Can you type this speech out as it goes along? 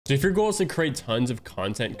So if your goal is to create tons of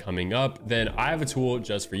content coming up, then I have a tool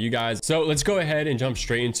just for you guys. So let's go ahead and jump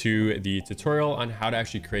straight into the tutorial on how to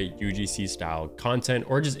actually create UGC style content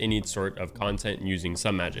or just any sort of content using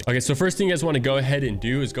Submagic. Okay, so first thing you guys want to go ahead and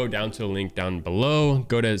do is go down to the link down below,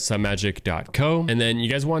 go to submagic.co, and then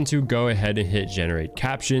you guys want to go ahead and hit generate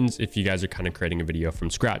captions if you guys are kind of creating a video from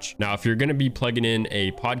scratch. Now, if you're going to be plugging in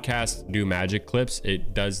a podcast, do Magic Clips,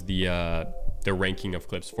 it does the ranking of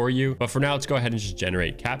clips for you. But for now, let's go ahead and just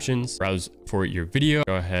generate captions. Browse for your video,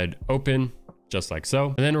 go ahead, open, just like so.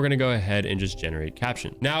 And then we're gonna go ahead and just generate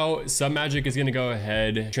caption. Now, Submagic is gonna go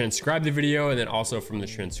ahead, transcribe the video, and then also from the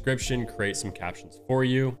transcription, create some captions for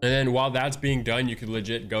you. And then while that's being done, you could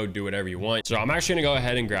legit go do whatever you want. So I'm actually gonna go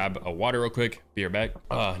ahead and grab a water real quick, be right back.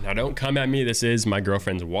 Now don't come at me. This is my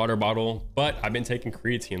girlfriend's water bottle, but I've been taking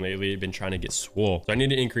creatine lately. I've been trying to get swole. So I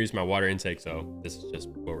need to increase my water intake. So this is just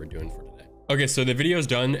what we're doing for today. Okay, so the video is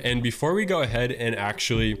done. And before we go ahead and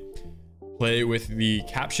actually play with the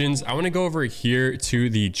captions, I want to go over here to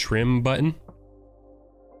the trim button.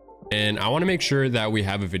 And I want to make sure that we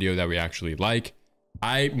have a video that we actually like.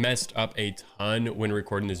 I messed up a ton when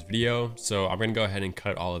recording this video, so I'm going to go ahead and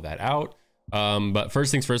cut all of that out. But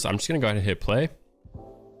first things first, I'm just going to go ahead and hit play.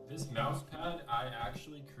 This mouse pad I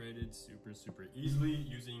actually created super easily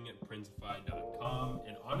using printify.com,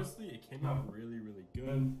 and honestly it came out really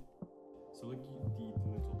good. So look at the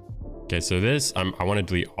little... Okay, so this I want to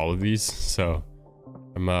delete all of these, so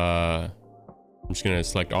I'm just gonna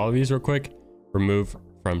select all of these real quick, remove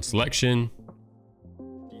from selection.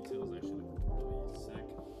 Details actually look really sick.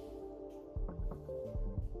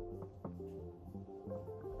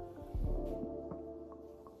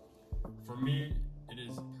 For me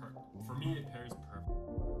it pairs perfect.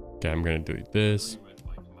 Okay, I'm gonna delete this.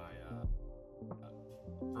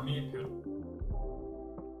 For me it pairs.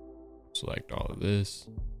 Select all of this,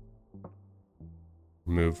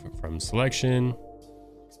 remove from selection.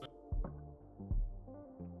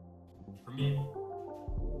 For me,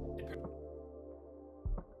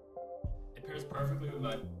 it pairs perfectly with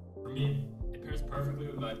my,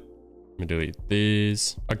 I'm gonna delete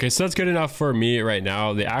these. Okay, so that's good enough for me right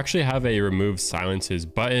now. They actually have a remove silences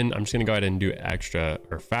button. I'm just gonna go ahead and do extra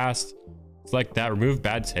or fast. Select that, remove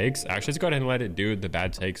bad takes. Actually, let's go ahead and let it do the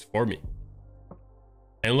bad takes for me.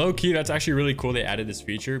 And low key, that's actually really cool. They added this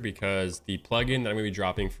feature because the plugin that I'm gonna be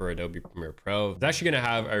dropping for Adobe Premiere Pro is actually gonna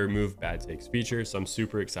have a remove bad takes feature. So I'm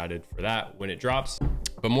super excited for that when it drops.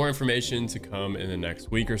 But more information to come in the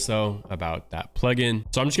next week or so about that plugin.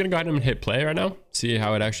 So I'm just gonna go ahead and hit play right now, see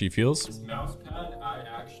how it actually feels. This mouse pad I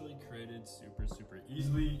actually created super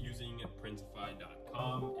easily using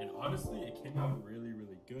printify.com, and honestly it came out really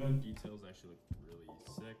good. Details actually look really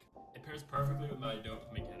sick. It pairs perfectly with my Adobe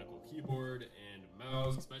mechanical keyboard and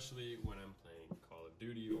mouse, especially when I'm playing Call of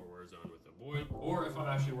Duty or Warzone with a boy, or if I'm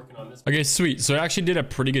actually working on this. Okay, sweet. So it actually did a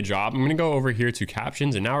pretty good job. I'm gonna go over here to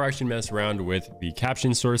captions, and now we're actually mess around with the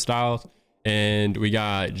caption source styles. And we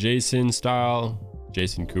got Jason style,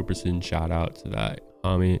 Jason Cooperson, shout out to that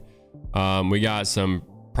homie. We got some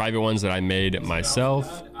private ones that I made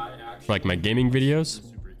myself for like my gaming videos,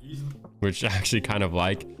 which I actually kind of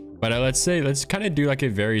like. But let's kind of do like a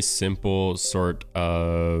very simple sort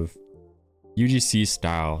of UGC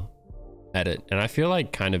style edit. And I feel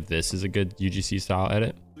like kind of this is a good UGC style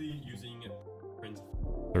edit. So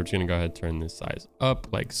we're just gonna go ahead and turn this size up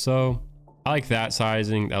like so. I like that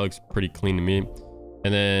sizing. That looks pretty clean to me.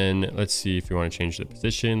 And then let's see if we want to change the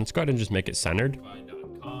position. Let's go ahead and just make it centered.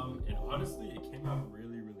 And honestly, it came out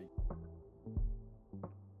really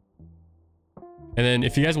And then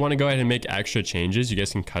if you guys want to go ahead and make extra changes, you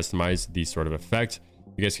guys can customize the sort of effect.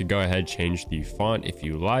 You guys could go ahead, change the font if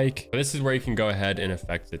you like. This is where you can go ahead and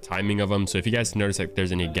affect the timing of them. So if you guys notice like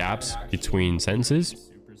there's any gaps between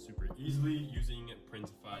sentences, super easily using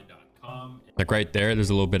printify.com. Like right there's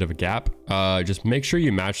a little bit of a gap. Just make sure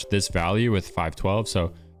you match this value with 512. So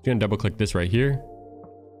you're gonna double click this right here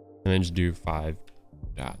and then just do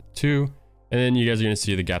 5.2. And then you guys are gonna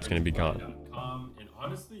see the gap's gonna be gone.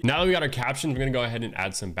 Now that we got our captions, we're gonna go ahead and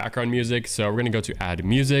add some background music. So we're gonna go to add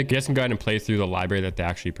music. You guys can go ahead and play through the library that they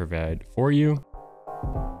actually provide for you.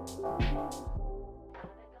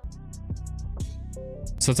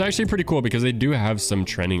 So it's actually pretty cool because they do have some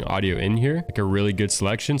trending audio in here, like a really good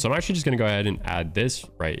selection. So I'm actually just gonna go ahead and add this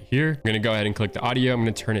right here. I'm gonna go ahead and click the audio. I'm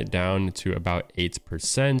gonna turn it down to about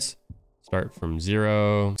 8%. Start from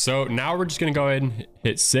 0. So now we're just gonna go ahead and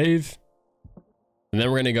hit save. And then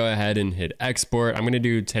we're gonna go ahead and hit export. I'm gonna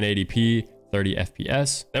do 1080p, 30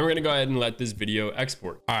 FPS. Then we're gonna go ahead and let this video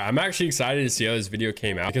export. All right, I'm actually excited to see how this video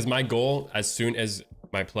came out because my goal as soon as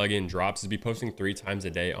my plugin drops is be posting 3 times a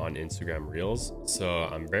day on Instagram Reels. So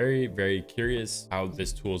I'm very, very curious how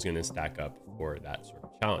this tool is going to stack up for that sort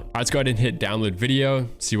of challenge. Let's go ahead and hit download video,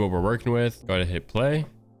 see what we're working with. Go ahead and hit play,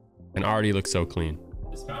 and already looks so clean.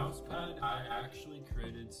 This mouse pad I actually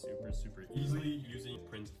created super easily using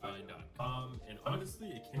printify.com, and honestly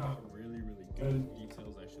it came out really good.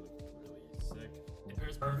 Details actually look really sick. It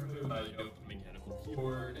pairs perfectly with my mechanical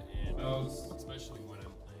keyboard and mouse, especially when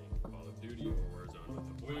I'm playing Call of Duty or Warzone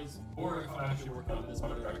with the boys, or if I'm actually working on this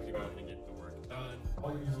motor, I can go ahead and get the work done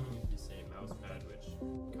while using the same mouse pad, which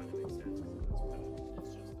kind of makes sense because the mouse pad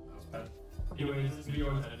is just the mouse pad. Anyways, this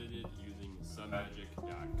video was edited using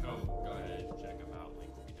submagic.co. Go ahead and check them out.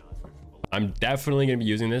 Link will be down in the description below. I'm definitely going to be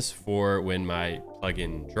using this for when my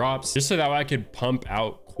plugin drops, just so that way I could pump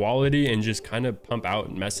out quality and just kind of pump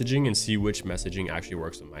out messaging and see which messaging actually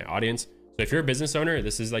works with my audience. So if you're a business owner,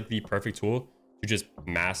 this is like the perfect tool to just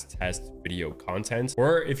mass test video content.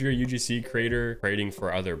 Or if you're a UGC creator creating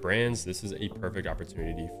for other brands, this is a perfect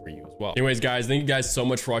opportunity for you as well. Anyways, guys, thank you guys so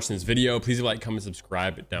much for watching this video. Please like, comment,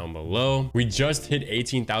 subscribe down below. We just hit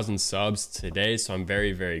 18,000 subs today, so I'm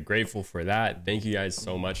very grateful for that. Thank you guys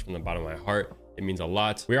so much from the bottom of my heart. It means a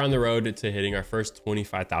lot. We're on the road to hitting our first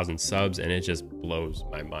 25,000 subs, and it just blows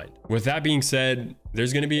my mind. With that being said,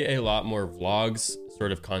 there's going to be a lot more vlogs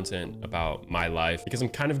sort of content about my life, because I'm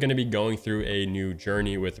kind of going to be going through a new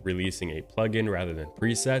journey with releasing a plugin rather than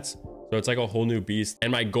presets. So it's like a whole new beast.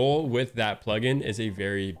 And my goal with that plugin is a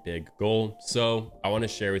very big goal. So I want to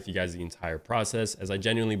share with you guys the entire process, as I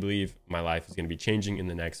genuinely believe my life is going to be changing in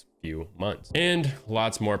the next few months. And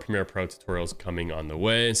lots more Premiere Pro tutorials coming on the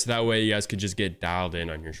way. So that way you guys could just get dialed in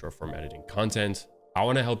on your short form editing content. I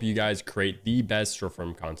want to help you guys create the best short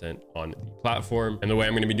form content on the platform. And the way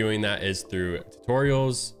I'm going to be doing that is through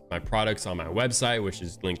tutorials, my products on my website, which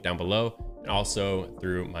is linked down below, and also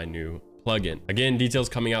through my new plugin. Again, details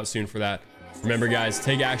coming out soon for that. Remember guys,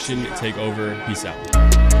 take action, take over. Peace out.